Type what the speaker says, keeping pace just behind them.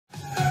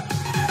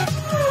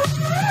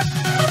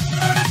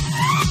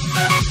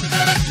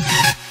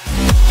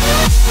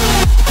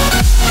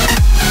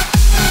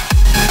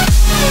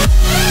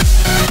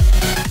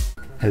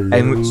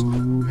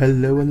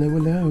Hello.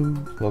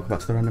 Welcome back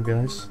to the Random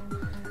Guys.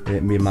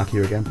 Me and Mark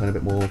here again, playing a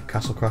bit more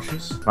Castle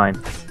Crashers. Fine.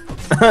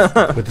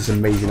 With this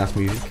amazing ass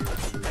music.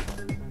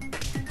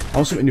 I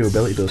want something new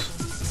ability does.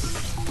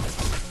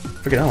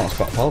 Freaking hell, that's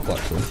quite powerful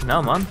actually.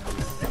 No, man.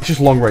 It's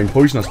just long range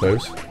poison, I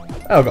suppose.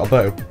 Oh, I've got a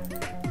bow.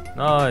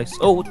 Nice.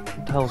 Oh, what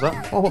the hell's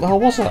that? Oh, what the hell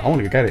was that? I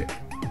want to go get it.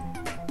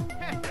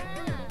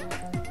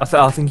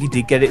 I think you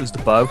did get it. It was the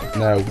bow.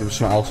 No, there was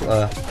something else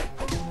there.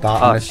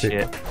 That Oh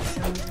shit.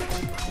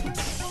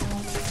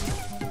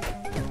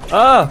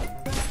 Ah!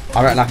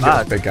 I reckon I can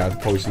get the big guy with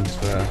poisons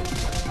for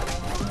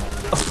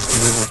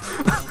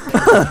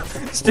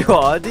Still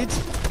what I did.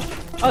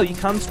 Oh, you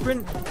can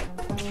sprint.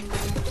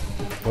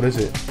 What is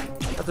it?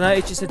 I don't know,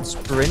 it just said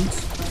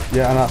sprint.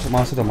 Yeah, and that's what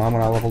mine said on mine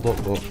when I leveled up,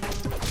 but...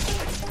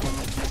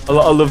 I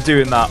love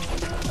doing that.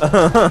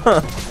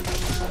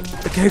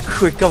 Look how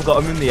quick I've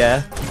got him in the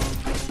air.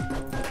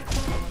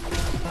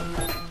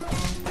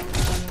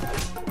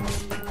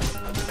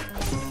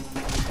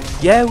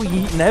 Yeah, well,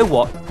 you know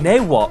what?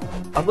 Now what?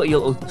 I've got your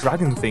little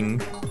dragon thing.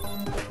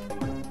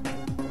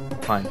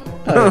 Fine.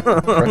 Oh,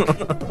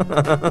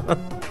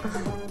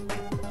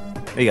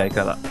 there you go,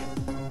 got that.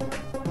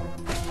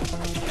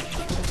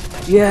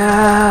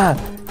 Yeah!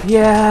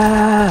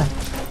 Yeah!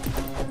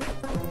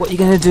 What are you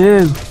gonna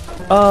do?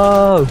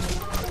 Oh!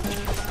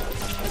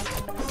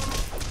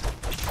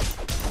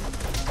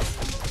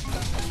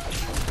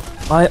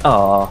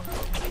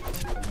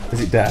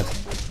 Is it dead?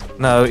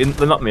 No,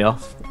 they knocked me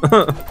off.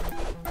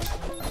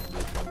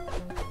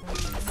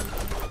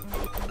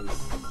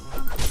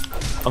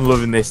 I'm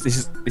loving this.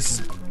 This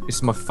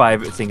is my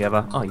favourite thing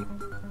ever.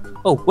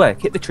 Oh, where?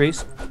 Hit the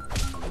trees.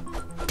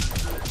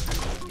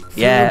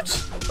 Yeah.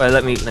 Wait,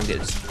 let me get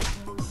this.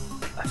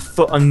 I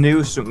thought I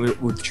knew something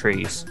with the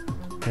trees.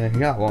 Yeah, you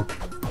got one.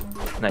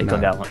 No, you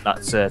can't get one.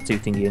 That's two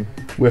thingy in.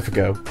 Where to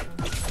go?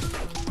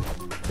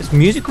 There's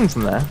music coming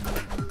from there.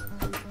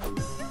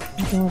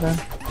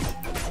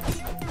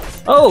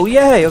 Oh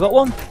yay! I got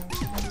one.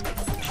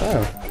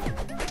 Oh.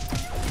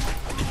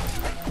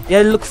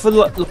 Yeah, look for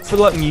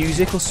like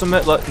music or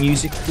something, like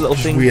music little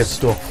Just things. weird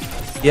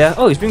stuff. Yeah.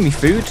 Oh, he's bringing me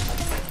food.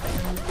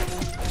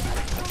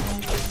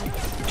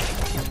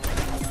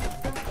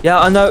 Yeah,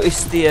 I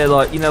noticed the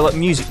like like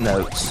music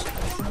notes.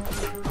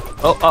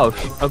 Oh,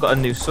 I got a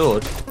new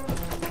sword.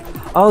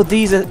 Oh,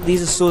 these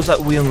are swords that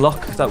we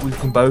unlock that we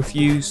can both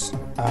use.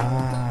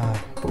 Ah,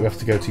 but we have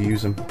to go to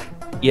use them.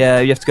 Yeah,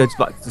 you have to go to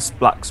the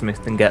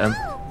blacksmith and get them.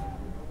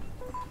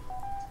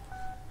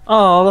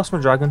 Oh, that's my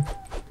dragon.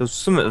 There's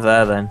something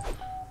there then.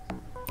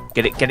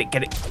 Get it.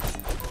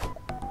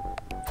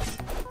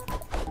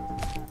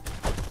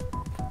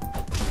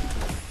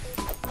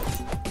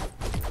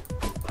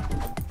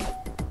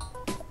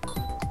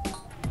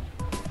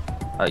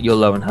 You're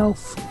low in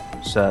health,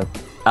 so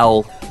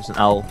L is an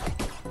L.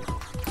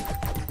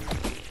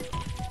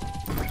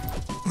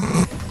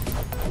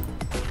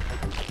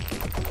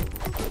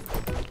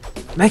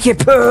 Make it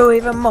poo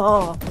even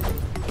more.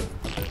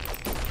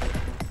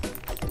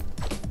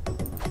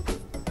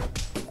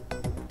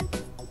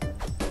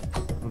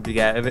 What did you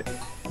get out of it?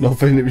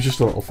 Nothing, it was just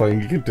a little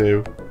thing you could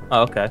do.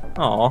 Oh, okay.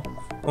 Aw,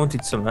 I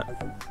wanted something.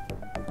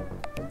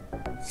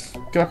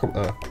 Get back up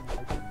there.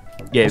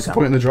 Yeah, What's the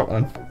point in the drop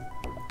then?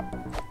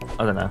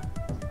 I don't know.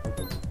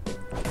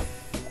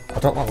 I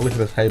don't like the look of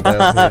this hay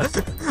bale.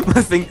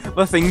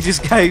 my thing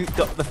just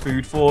got the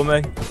food for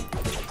me.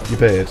 Your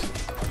beard?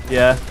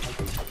 Yeah.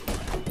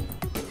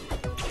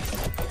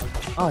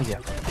 Oh yeah.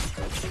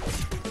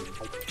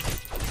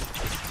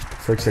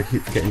 Freaks, I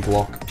keep forgetting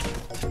block.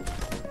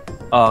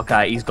 Oh,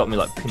 okay, he's got me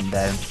like pinned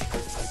down.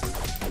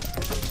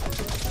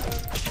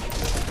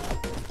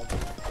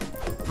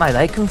 Mate,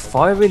 they can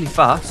fire really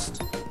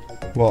fast.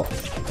 What?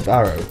 With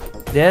arrow?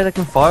 Yeah, they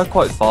can fire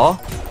quite far.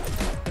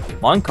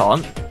 Mine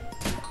can't.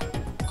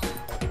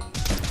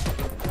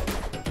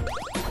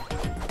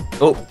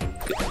 Oh.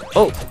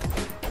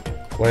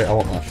 Wait, I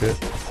want that shit.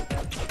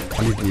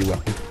 I need a new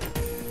weapon.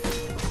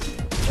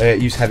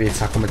 Use heavy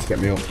attack on me to get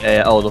me up.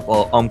 Yeah, hold up.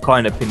 Well, I'm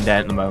kind of pinned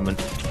down at the moment.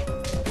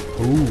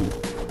 Ooh.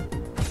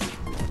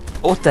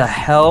 What the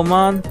hell,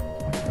 man?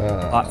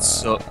 That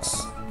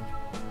sucks.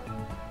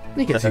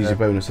 You get to use your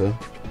bonus though.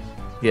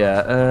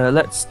 Yeah,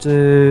 let's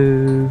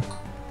do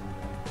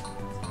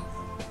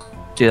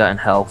that in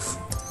health.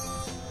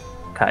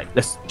 Okay,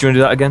 do you want to do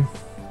that again?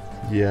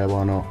 Yeah,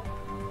 why not?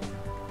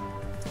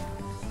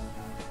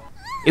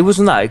 It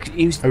wasn't that.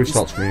 It was. Oh, it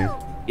stops me.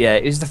 Yeah,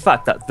 it was the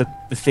fact that the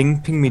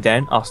thing pinged me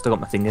down. I still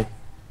got my thing in.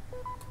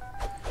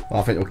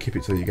 Well, I think you'll keep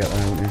it till you get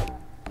there, won't you?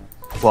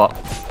 What?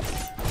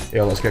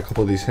 Yeah, let's get a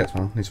couple of these hits,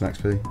 man. Need some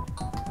XP.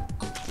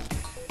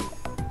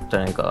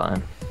 Don't even got that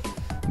in.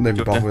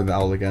 Maybe bother with the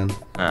owl again.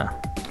 Ah.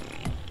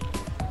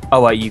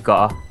 Oh wait, you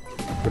got her.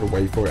 Gotta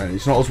wait for it. And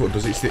it's not us what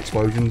does it, it's the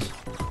explosions.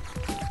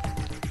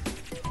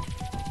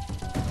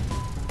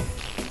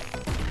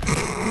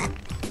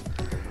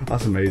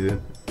 That's amazing.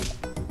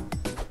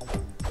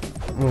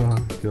 Oh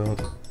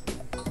god.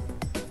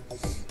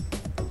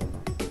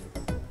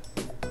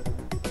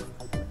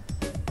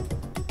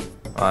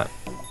 Right.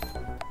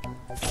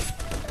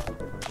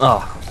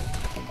 Oh.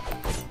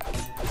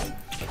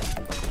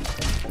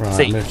 Right,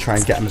 See. I'm going to try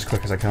and get him as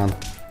quick as I can.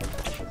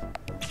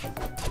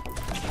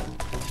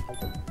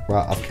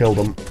 Right, I've killed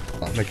him.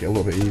 That'll make it a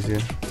little bit easier.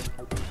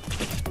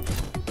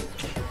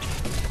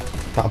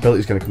 That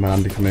ability's going to come in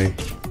handy for me.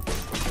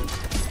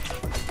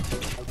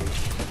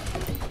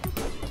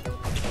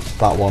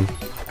 That one.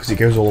 Because it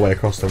goes all the way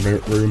across the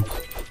room.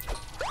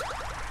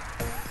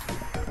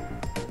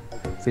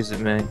 Visit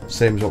me.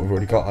 Same as what we've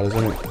already got,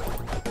 isn't it?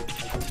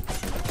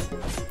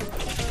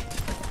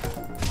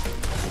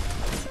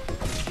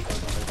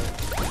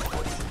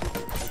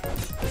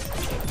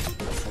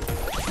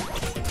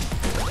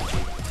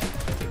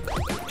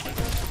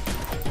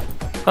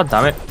 God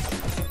damn it.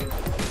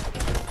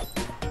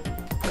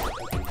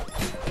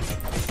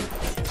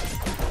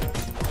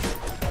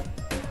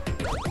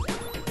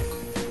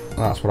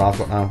 That's what I've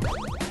got now.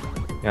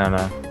 Yeah, I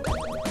know.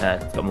 Yeah,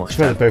 it's got more I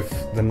swear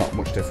strength. they're not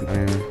much different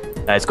anyway.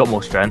 Yeah, it's got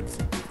more strength.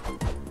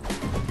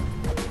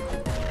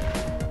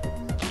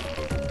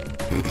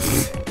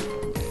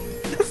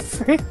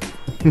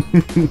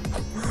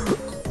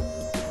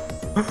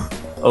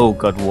 Oh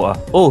god,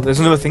 water. Oh, there's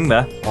another thing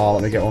there. Oh,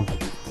 let me get one.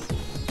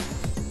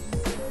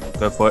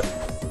 Go for it.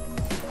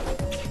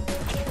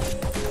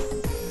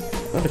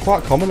 No, they're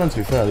quite common then, to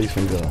be fair, these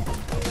things are.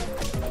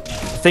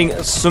 I think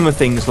some of the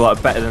things are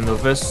like better than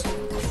others.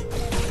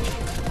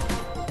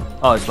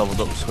 Oh, it's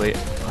leveled up, sweet.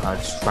 I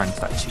just ran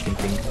for that chicken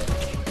thing.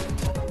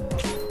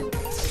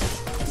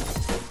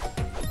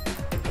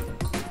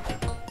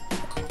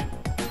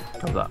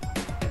 Grab that.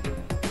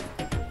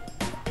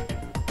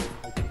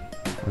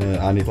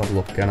 I need to level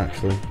up again,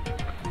 actually.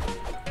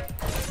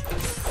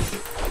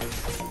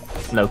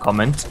 No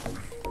comment.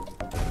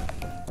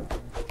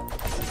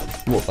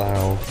 What the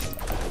hell?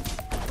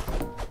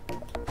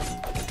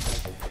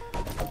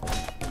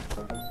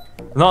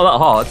 Not that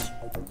hard.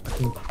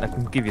 I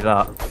can give you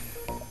that.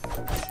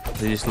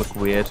 They just look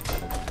weird.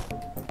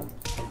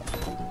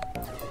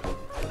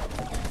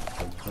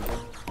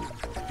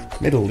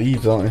 Made of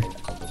leaves, aren't they?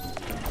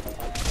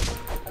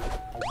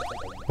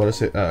 What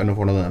is it? Another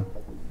one of them.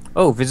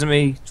 Oh, visit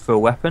me for a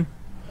weapon.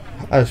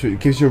 Oh, so it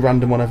gives you a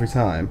random one every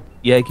time?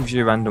 Yeah, it gives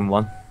you a random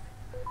one.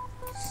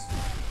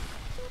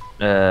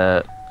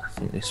 I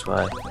think this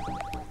way.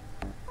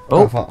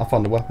 Oh, Oh, I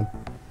found a weapon.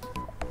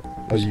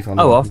 Oh, you found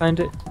a oh, I weapon. found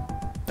it.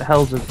 The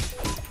hell's it?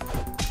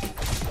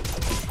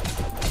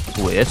 It's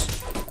weird.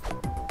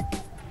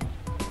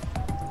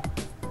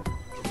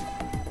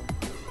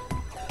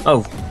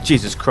 Oh,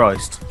 Jesus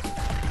Christ.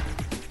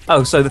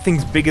 Oh, so the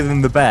thing's bigger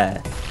than the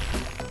bear.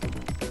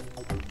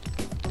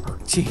 Oh,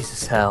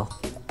 Jesus hell.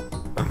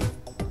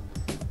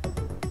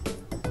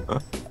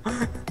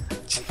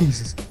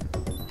 Jesus.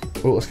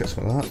 Oh, let's get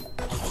some of that.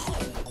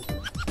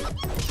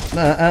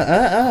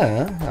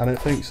 I don't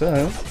think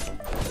so.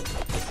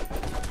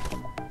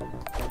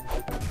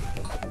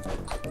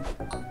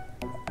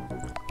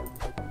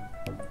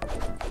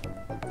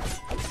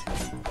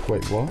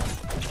 Wait, what?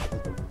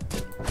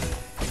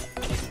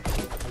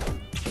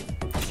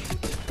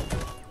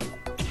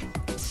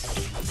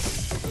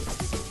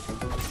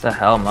 The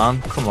hell,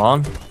 man? Come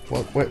on.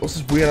 What? Wait, what's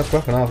this weird ass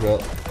weapon I've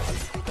got?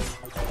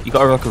 You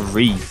got like a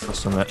reef or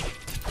something.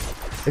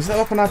 Is that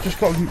weapon I've just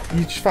got?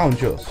 You just found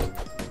just?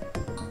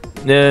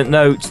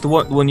 No, it's the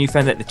one you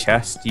found at the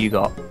chest. You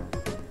got.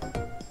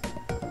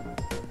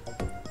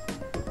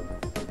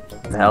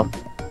 The hell.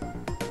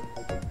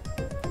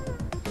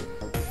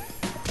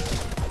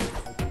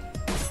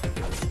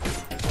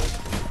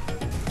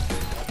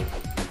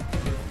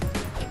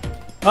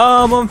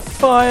 Oh, I'm on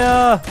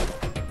fire!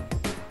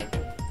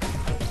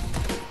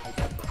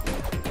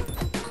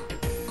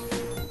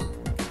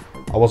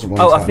 I wasn't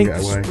willing Oh, to I think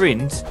get the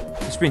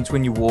away. sprint's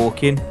when you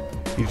walk in.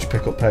 You just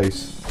pick up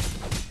pace.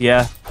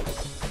 Yeah.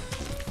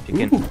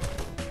 Chicken. Ooh.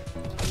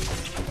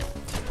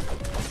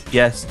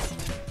 Yes.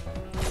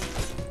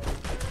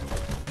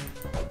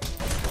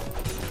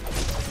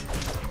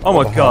 Oh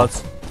What my the god.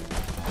 hell?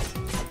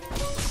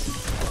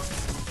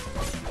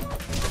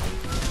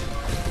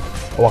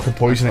 Oh, I can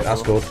poison it.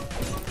 That's good.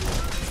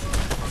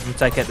 You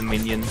take out the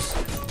minions.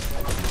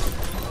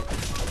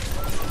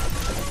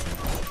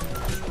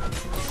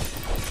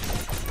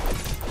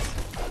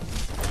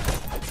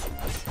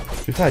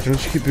 To be fair, do you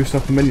want to just keep boosting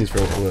up the minions for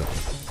a little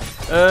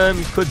bit?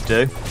 You could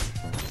do.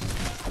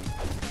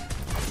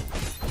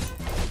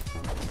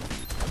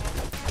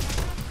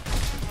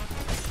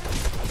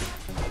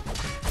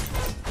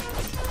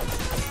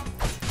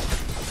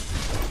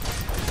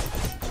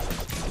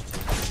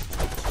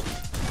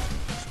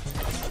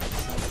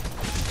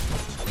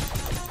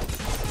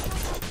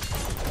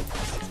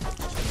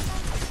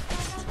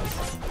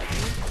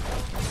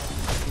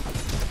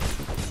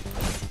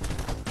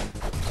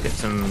 Get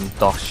some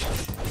dosh.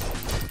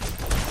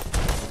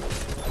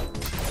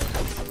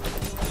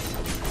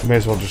 May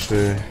as well just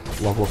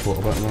level up a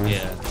little bit now.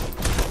 Yeah.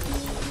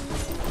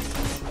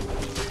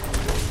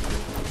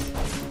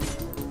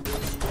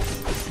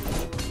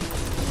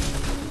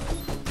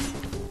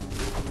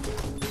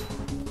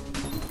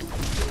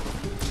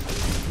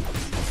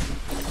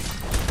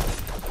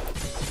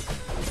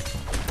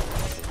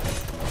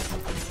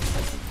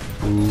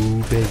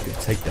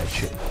 take that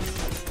shit.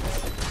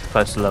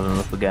 Close to leveling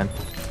up again.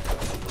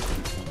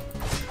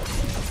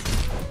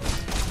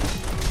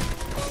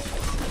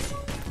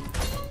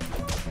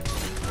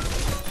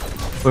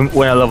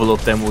 When I level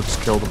up, then we'll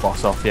just kill the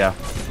boss off, yeah.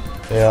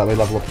 Yeah, let me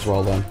level up as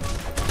well then.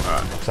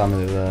 Alright. Because I'm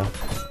nearly there.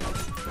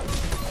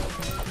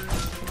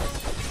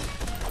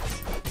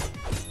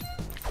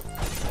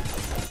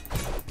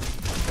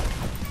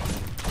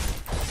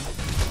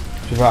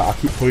 Right, I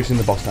keep pushing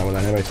the boss now and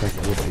then anyway to make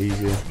it a little bit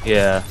easier.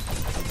 Yeah.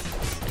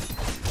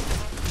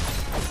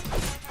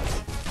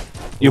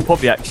 You'll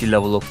probably actually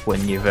level up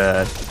when you've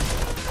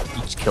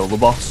each kill the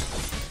boss.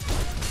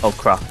 Oh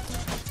crap.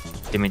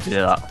 Didn't mean to do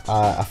that.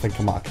 I think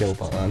I might have killed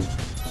that then.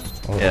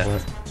 A little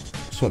bit.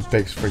 Something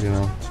big's frigging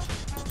on.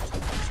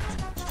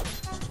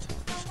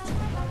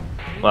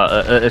 Well,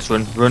 let's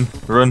run.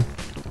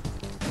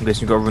 I'm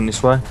guessing you gotta run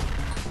this way.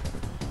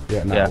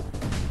 Yeah, no. Yeah.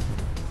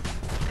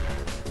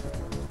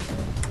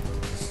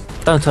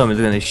 Don't tell me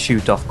they're gonna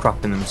shoot off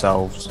crap in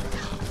themselves.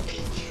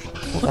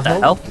 What the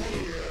hell?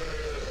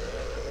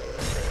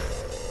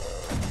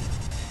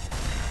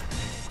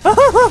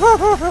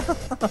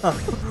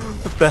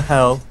 What the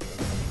hell?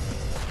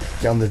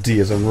 Get on the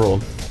deers and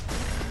run.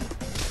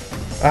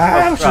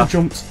 Ah, I should have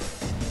jumped.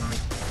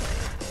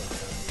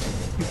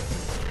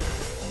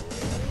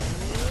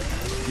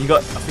 You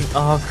got, I think,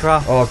 oh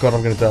crap. Oh god,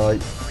 I'm gonna die.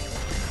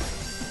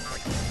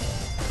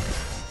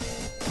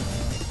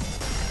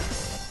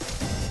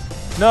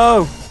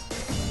 No!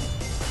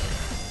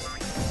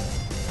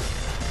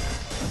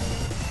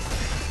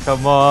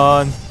 Come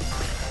on!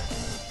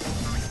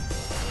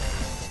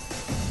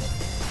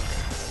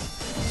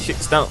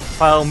 Shits, don't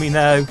fail me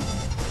now.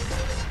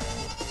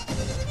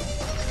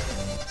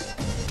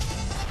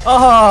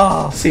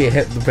 Oh! See it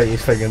hit the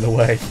biggest thing in the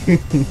way.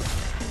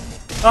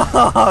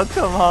 Oh,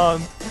 come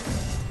on!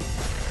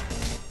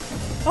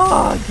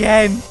 Oh,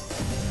 again! I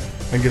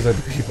think it's like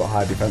because you've got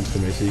high defense for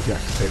me, so you can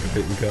actually take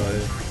the beating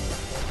guy.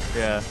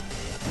 Yeah.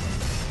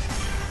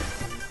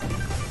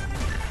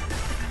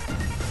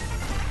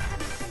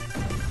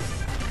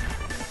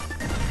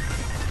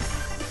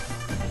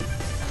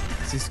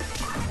 This is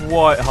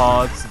quite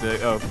hard to do.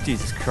 Oh,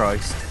 Jesus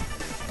Christ.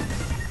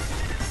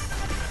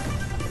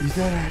 You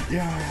did it,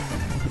 yeah.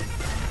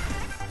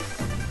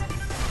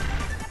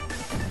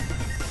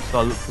 So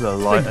I look for the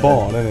light. It's like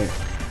barn, isn't it?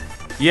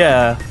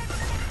 Yeah.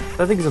 I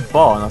don't think it's a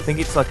barn. I think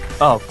it's like.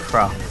 Oh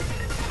crap.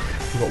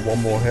 You've got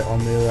one more hit on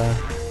me there.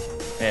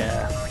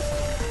 Yeah.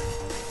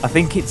 I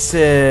think it's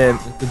the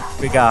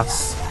big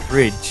ass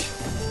bridge.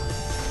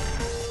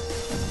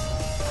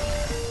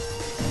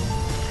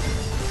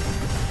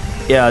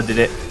 Yeah, I did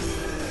it.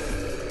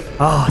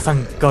 Oh,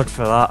 thank God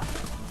for that.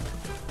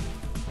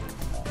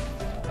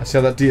 I see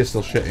how that deer's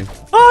still shitting.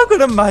 Oh, I've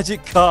got a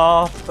magic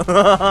car.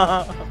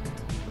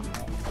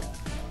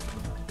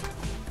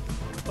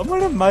 I'm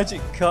on a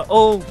magic car.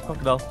 Oh,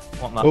 crocodile.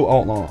 Want that?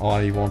 Oh no, oh,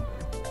 I need one.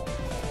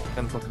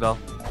 Come, crocodile.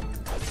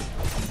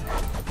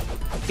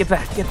 Get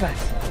back, get back,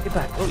 get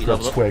back. Oh, you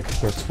Got leveled up. twig,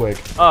 got twig.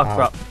 Oh, Ow.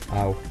 crap.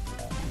 Ow.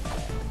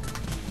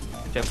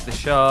 Jump the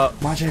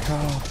shark. Magic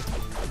car.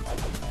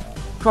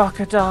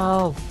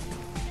 Crocodile.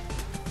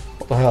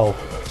 What the hell?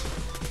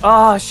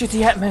 Oh, shit,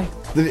 he hit me.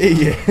 Did it eat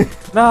you?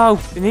 No,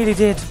 he nearly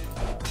did.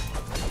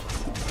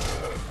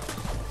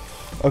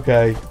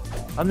 Okay.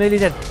 I'm nearly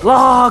dead.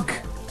 Log!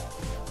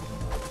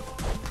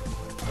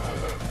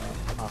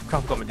 Oh,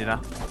 crap, I've got my dinner.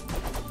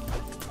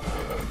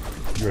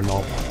 You're a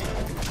knob.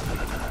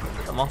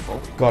 I'm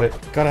awful. Got it.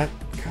 Got it.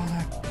 Got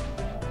it.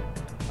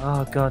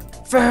 Oh, God.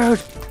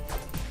 Food!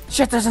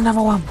 Shit, there's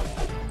another one.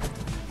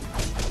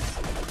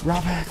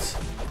 Rabbit.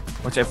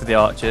 Watch out for the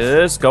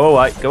archers. Go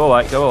away, go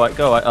away, go away,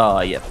 go away.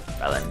 Oh, yeah,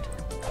 bell end.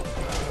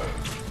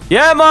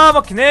 Yeah, Mom,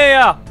 I can hear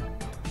ya!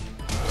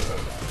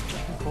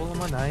 I'm calling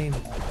my name.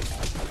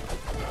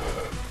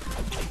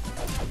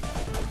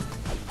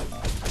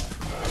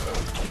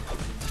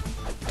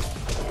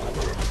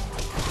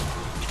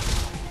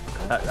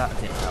 That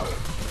didn't help.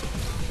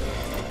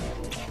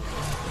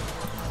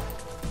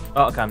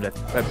 Oh, okay, I'm dead.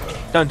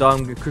 Don't die,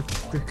 I'm going to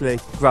quickly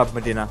grab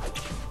my dinner.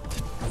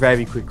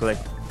 Very quickly.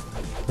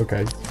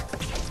 Okay.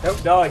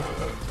 Don't die.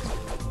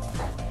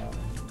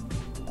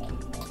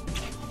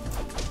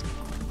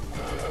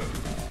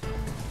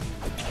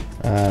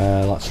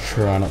 Let's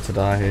try not to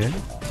die here.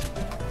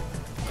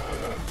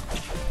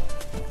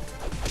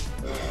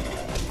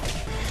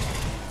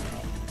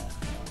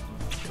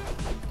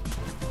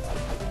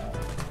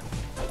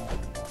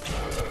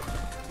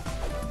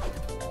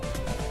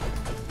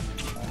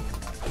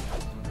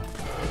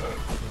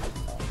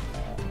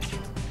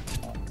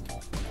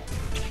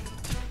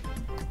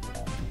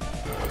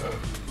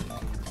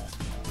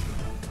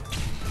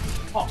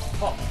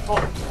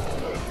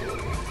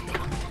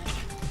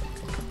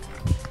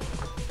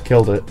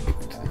 Killed it.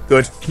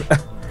 Good.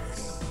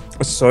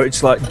 So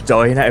it's like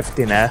dying out of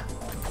thin air.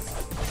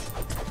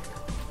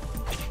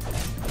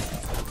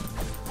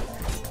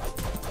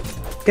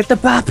 Get the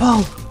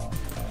apple!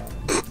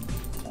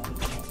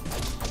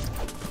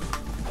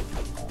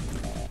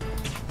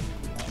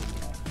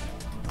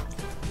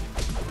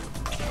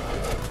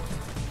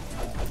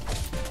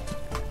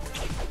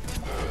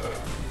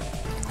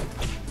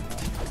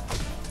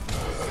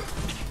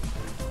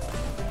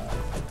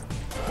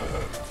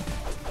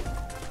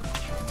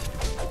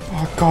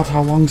 God,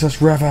 how long's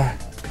this river?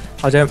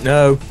 I don't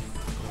know.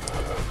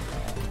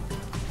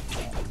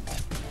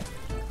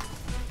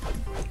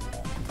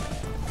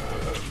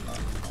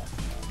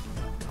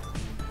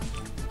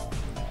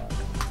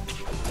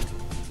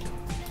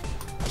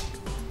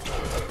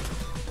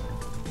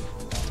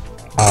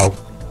 Ow.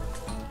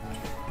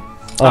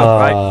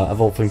 Right.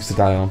 Of all things to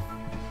die on.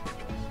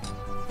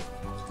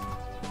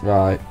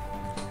 Right.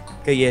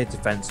 Get your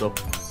defense up.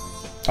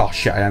 Oh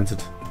shit, I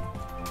entered.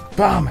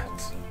 Damn it!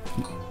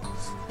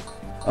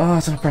 Oh,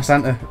 I press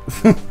enter.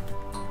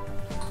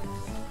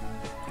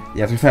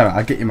 Yeah, to be fair,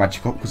 I'll get your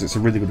magic up because it's a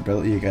really good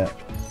ability you get.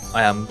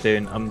 I am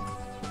doing. Do you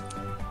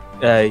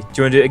want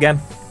to do it again?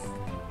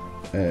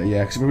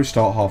 Yeah, because we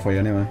start halfway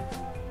anyway.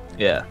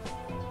 Yeah.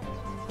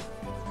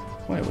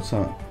 Wait, what's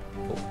that?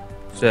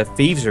 It's a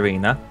thieves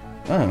arena.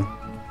 Oh.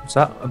 What's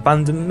that?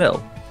 Abandoned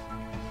mill.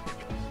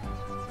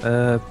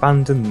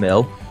 Abandoned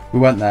mill. We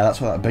went there,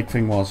 that's what that big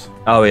thing was.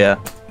 Oh yeah.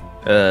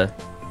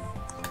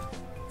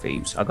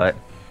 Thieves. I got it.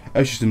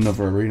 It's just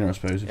another arena, I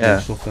suppose. Yeah.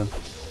 Stuff in.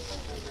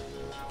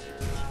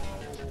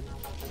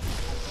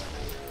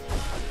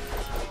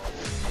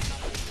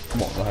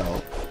 What the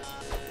hell?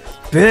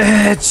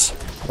 Bitch!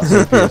 That's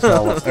OP as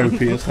hell. That's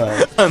OP as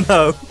hell. I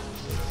know.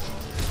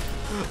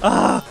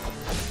 Ah!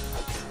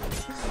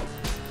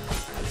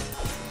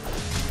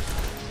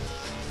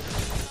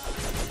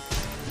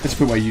 It's a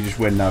point where you just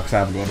win now because I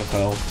haven't got a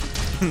fail.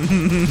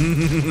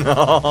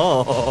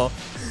 Oh,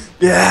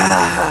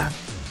 yeah!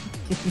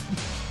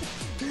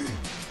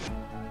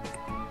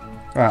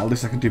 Right, at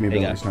least I can do my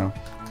abilities now.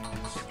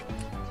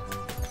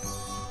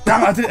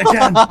 Damn it, I did it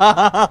again!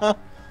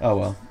 Oh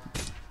well.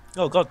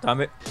 Oh god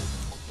damn it.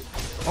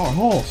 Oh, a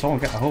horse! I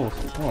want to get a horse.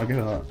 Oh, I give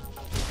it that.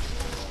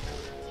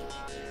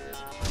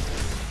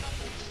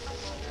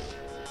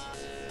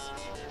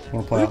 I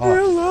want to play a harp.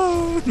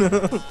 Alone.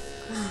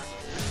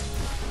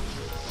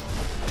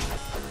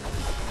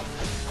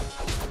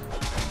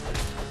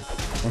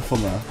 Have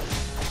fun there.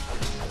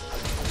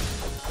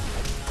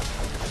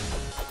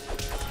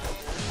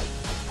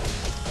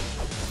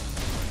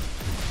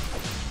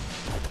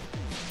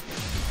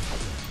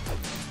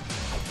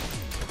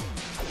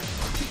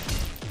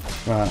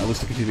 Right, at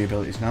least I can do the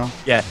abilities now.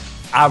 Yeah,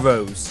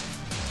 arrows.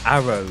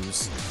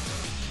 Arrows.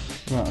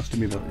 Right, let's do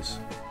my abilities.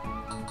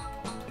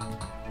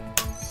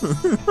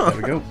 There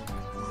we go.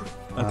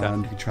 Okay.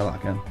 And you can try that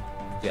again.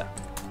 Yeah.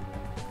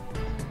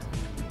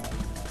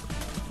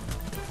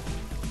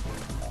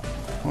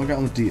 I'll get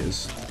on the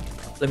Dias.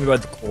 Let me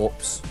ride the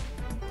corpse.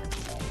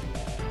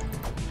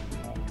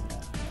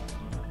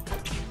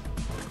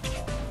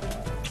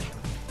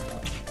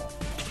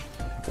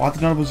 Why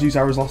did none of us use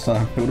arrows last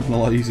time? It would have been a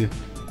lot easier.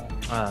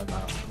 I don't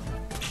know.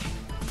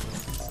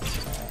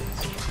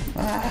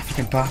 Ah,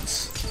 fucking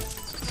bats.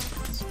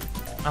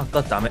 Oh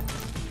god damn it.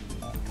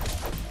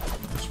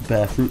 Some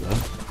bare fruit though.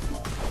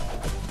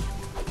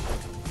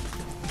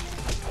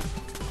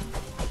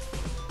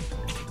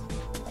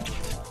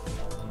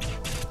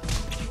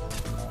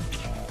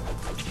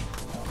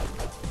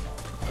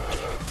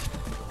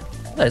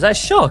 Oh, is that a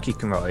shark you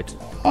can ride?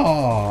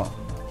 Oh,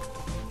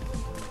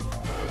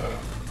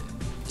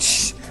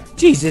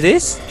 Jeez, it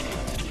is.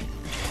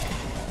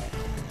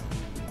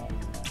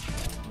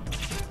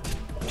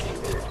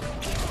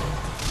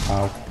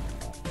 ow.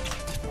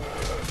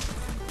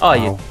 Oh,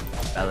 you Ow.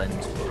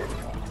 bellend.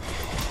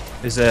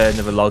 There's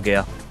another log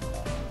here.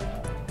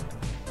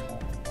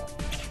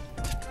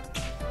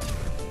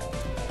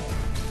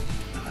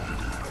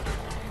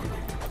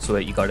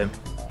 Sweet, you got him.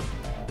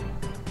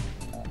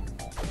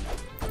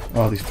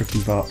 Oh, these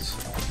freaking bats.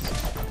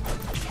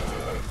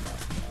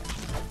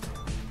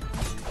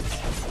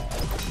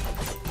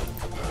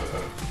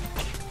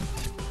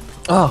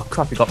 Oh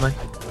crap, he got me.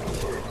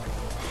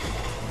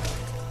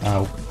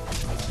 Ow.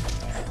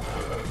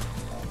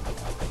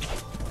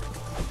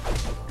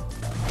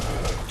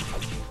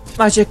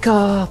 Magic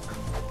up.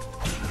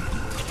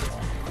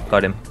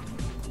 Got him.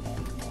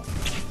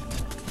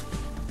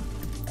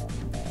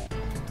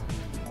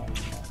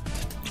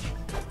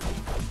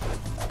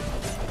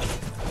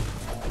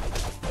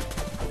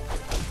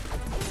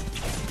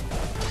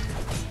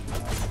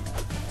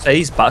 So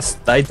these bats,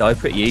 they die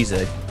pretty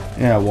easy.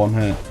 Yeah, one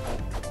hit.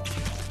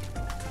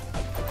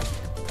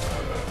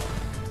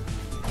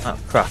 Oh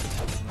crap.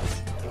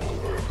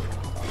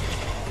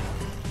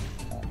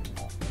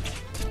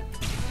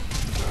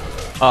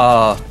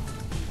 Ah.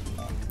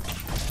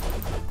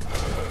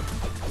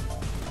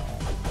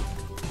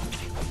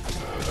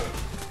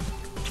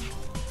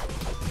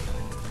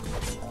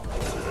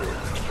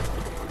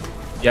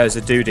 Yeah, there's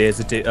a dude here, there's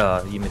a dude.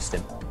 Oh, you missed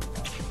him.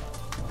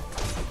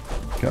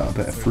 Got a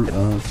bit of fruit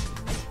there.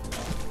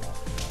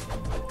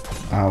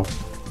 Ow.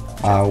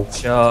 Ow.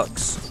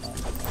 Sharks.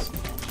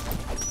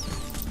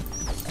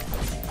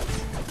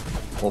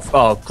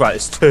 Oh, great,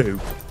 it's two.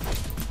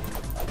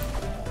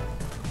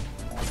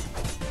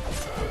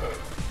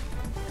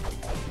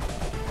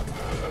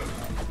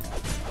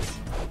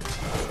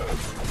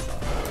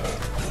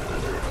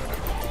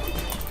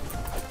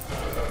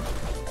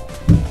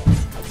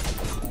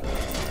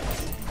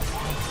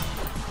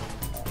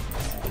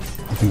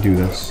 can do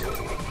this.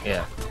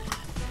 Yeah.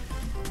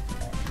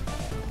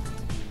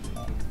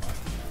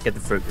 Get the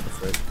fruit, get the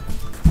fruit.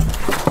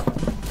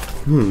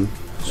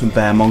 Some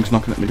bear monks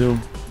knocking at my door.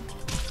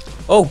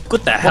 Oh,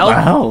 what the hell? What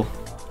the hell?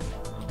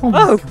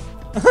 Oh!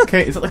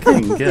 Okay, is that the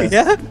king? Yeah.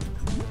 Yeah?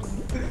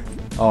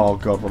 Oh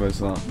god, what is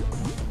that?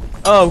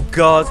 Oh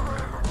god.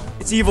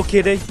 It's Evil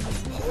Kitty.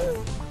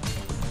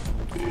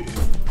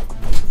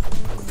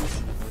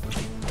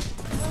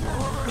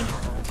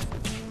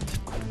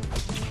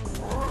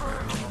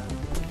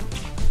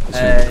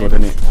 This is good,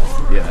 isn't it?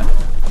 Yeah.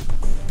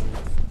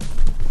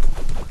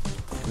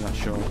 Look at that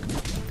shark.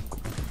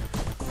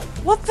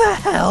 What the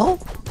hell?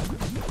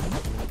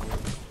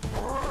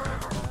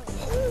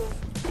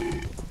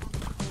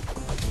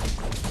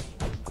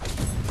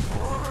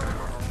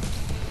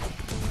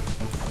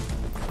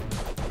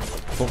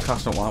 Full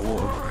cast on white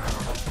water.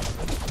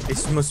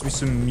 This must be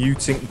some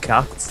mutant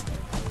cat.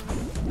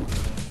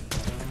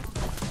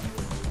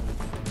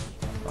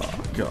 Oh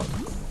god.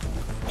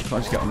 Can't I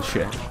just get on the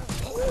ship?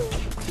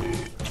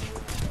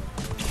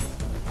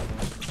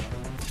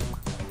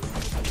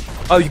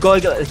 Oh, you gotta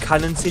get the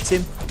cannons hit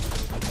him.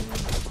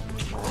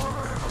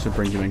 To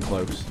bring him in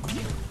close.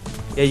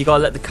 Yeah, you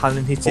gotta let the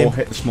cannon hit him. Or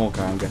hit the small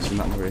guy, I'm guessing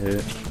that never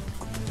hit.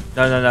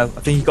 No. I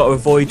think you gotta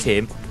avoid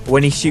him.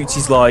 When he shoots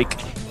his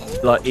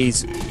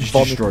his Just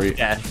vomit destroy it.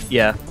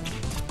 yeah.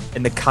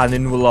 And the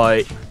cannon will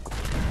like.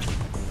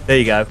 There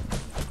you go.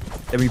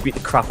 Then we beat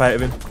the crap out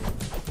of him.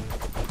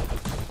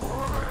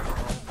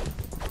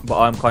 But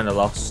I'm kind of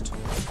lost.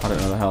 I don't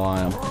know the hell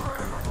I am.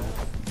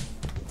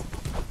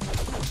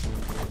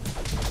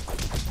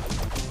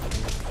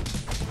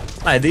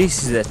 Hey,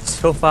 this is a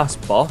tough ass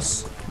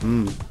boss.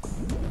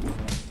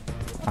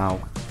 Ow.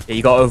 Yeah,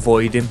 you gotta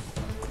avoid him.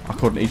 I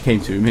couldn't, he came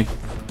to me.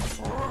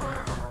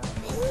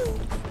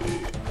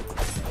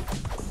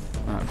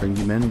 Alright, bring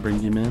him in, bring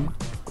him in.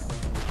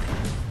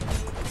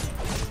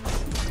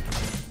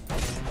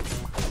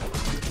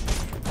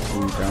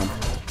 Ooh, damn.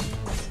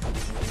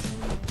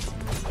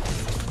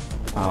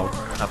 Ow.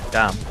 Oh,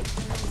 damn.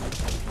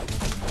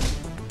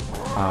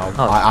 Ow.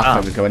 Oh, I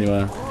can't even go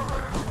anywhere.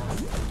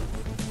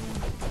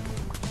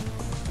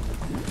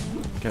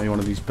 Get me one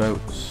of these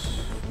boats.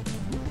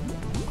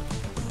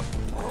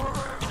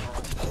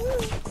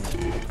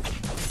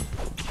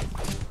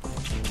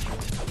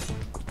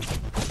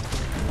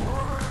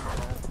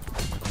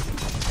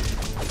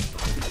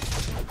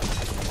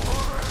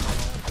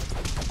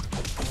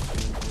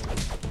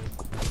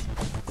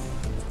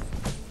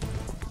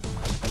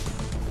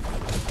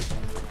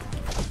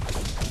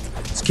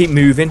 Just keep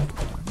moving.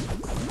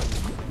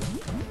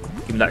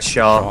 Give him that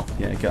shark.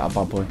 Yeah, get that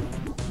bad boy.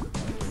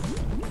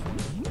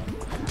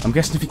 I'm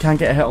guessing if you can't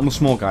get a hit on the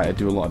small guy, it'd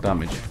do a lot of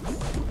damage.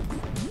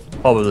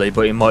 Probably,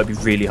 but it might be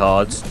really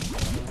hard.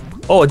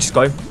 Oh, I just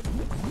got him.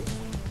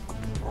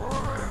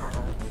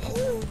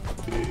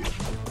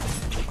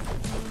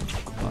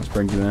 Let's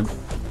bring him in.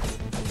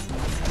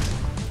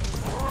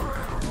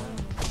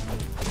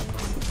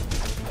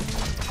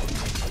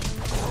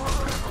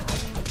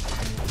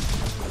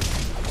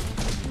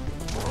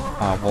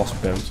 Ah,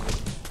 wasp boat.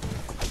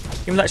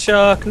 Give him that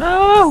shark.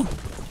 No!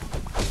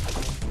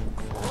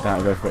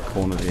 Damn, we've both got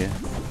cornered here.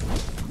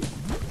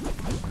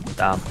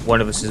 Damn, one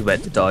of us is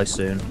about to die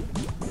soon.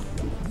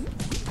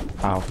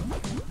 Ow.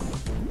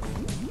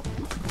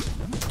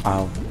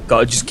 Ow.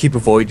 Gotta just keep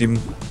avoiding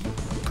him.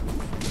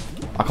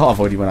 I can't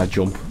avoid him when I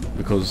jump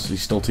because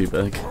he's still too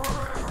big.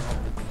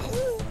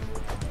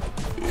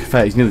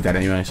 Fair, he's nearly dead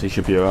anyway, so he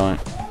should be alright.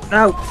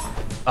 No!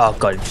 Oh,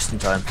 got him just in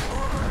time.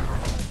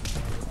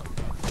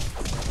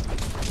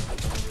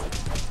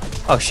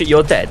 Oh shit,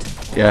 you're dead?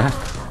 Yeah.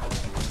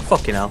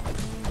 Fucking hell.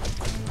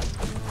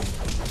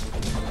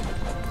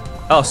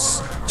 Oh,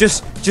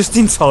 just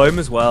in time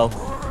as well.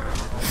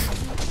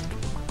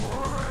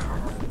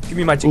 Give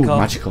me magic Ooh,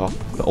 card. Magikarp,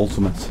 the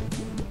ultimate.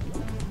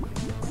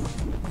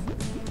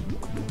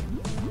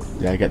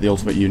 Yeah, get the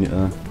ultimate unit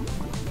there.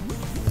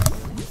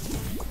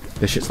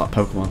 This shit's like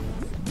Pokemon.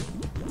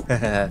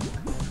 I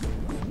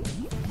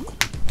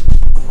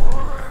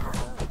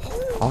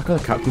like how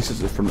the captain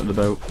sits at the front of the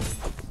boat.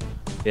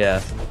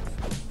 Yeah.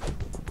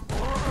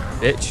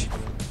 Bitch.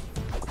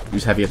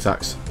 Use heavy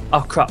attacks.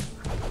 Oh crap.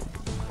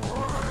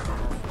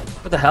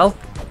 What the hell?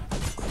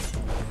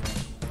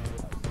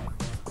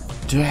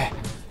 Do it.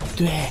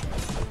 Do it.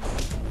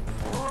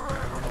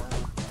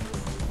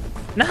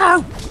 No!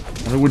 I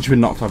think once you've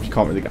been knocked off, you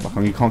can't really get back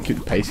on. You can't keep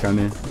the pace down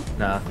here.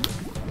 Nah.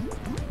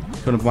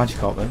 Got a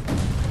Magikarp there.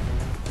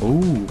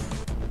 Ooh.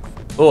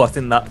 Oh, I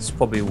think that's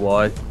probably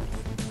why.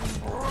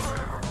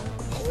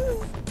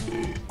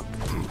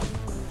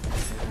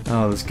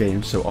 Oh, this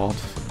game's so odd.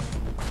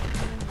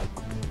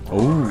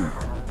 Ooh.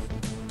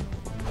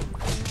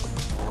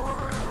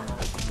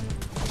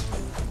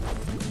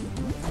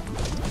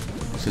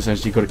 So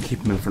essentially you've got to keep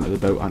him in front of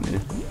the boat, haven't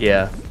you?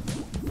 Yeah.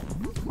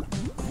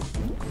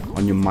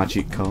 On your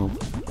Magikarp.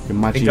 Your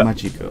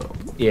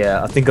Magikarp.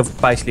 Yeah, I think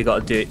I've basically got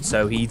to do it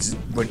so he's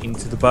run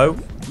into the boat.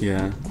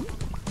 Yeah.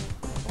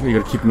 You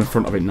got to keep him in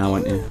front of it now,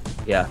 haven't you?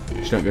 Yeah.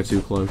 Just don't go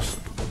too close.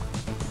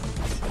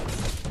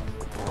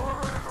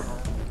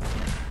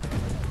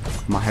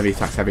 My heavy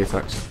attacks, heavy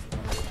attacks.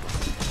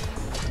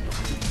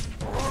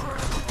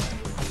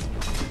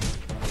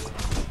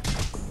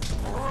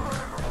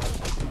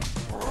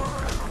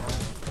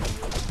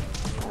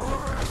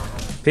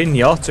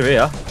 Pinata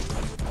here.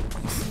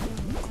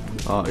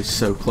 Oh, it's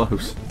so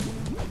close.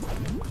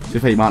 To be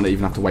fair, you might not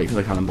even have to wait for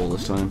the cannonball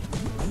this time.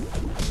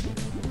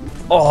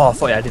 Oh, I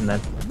thought you had him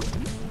then.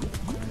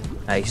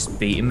 He's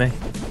beating me.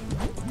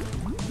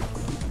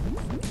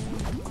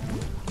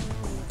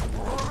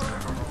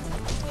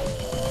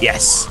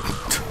 Yes.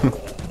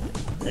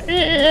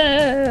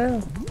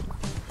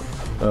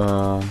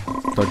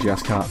 Dodgy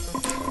ass cat.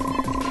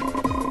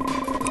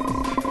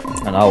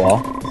 I know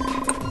what.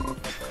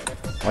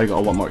 I got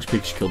a lot more XP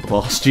because you killed the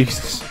boss.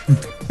 Jesus.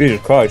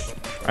 Jesus Christ.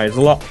 That is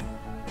a lot.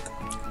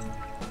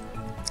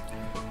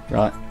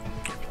 Right.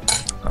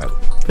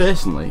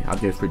 Personally, I'd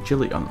go for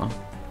agility on that.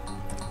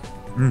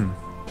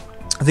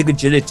 I think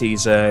agility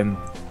is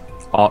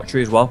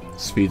archery as well.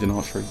 Speed and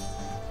archery.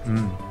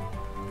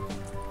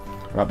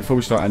 Right, before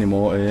we start any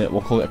more,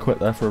 we'll call it a quit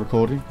there for a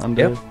recording and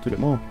do a bit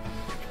more.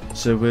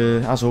 So,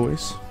 as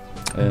always,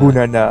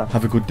 Bunana.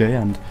 have a good day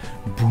and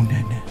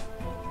bunana.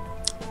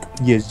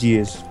 Yes,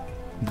 yes.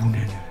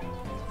 Bunana.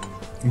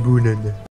 Bunana.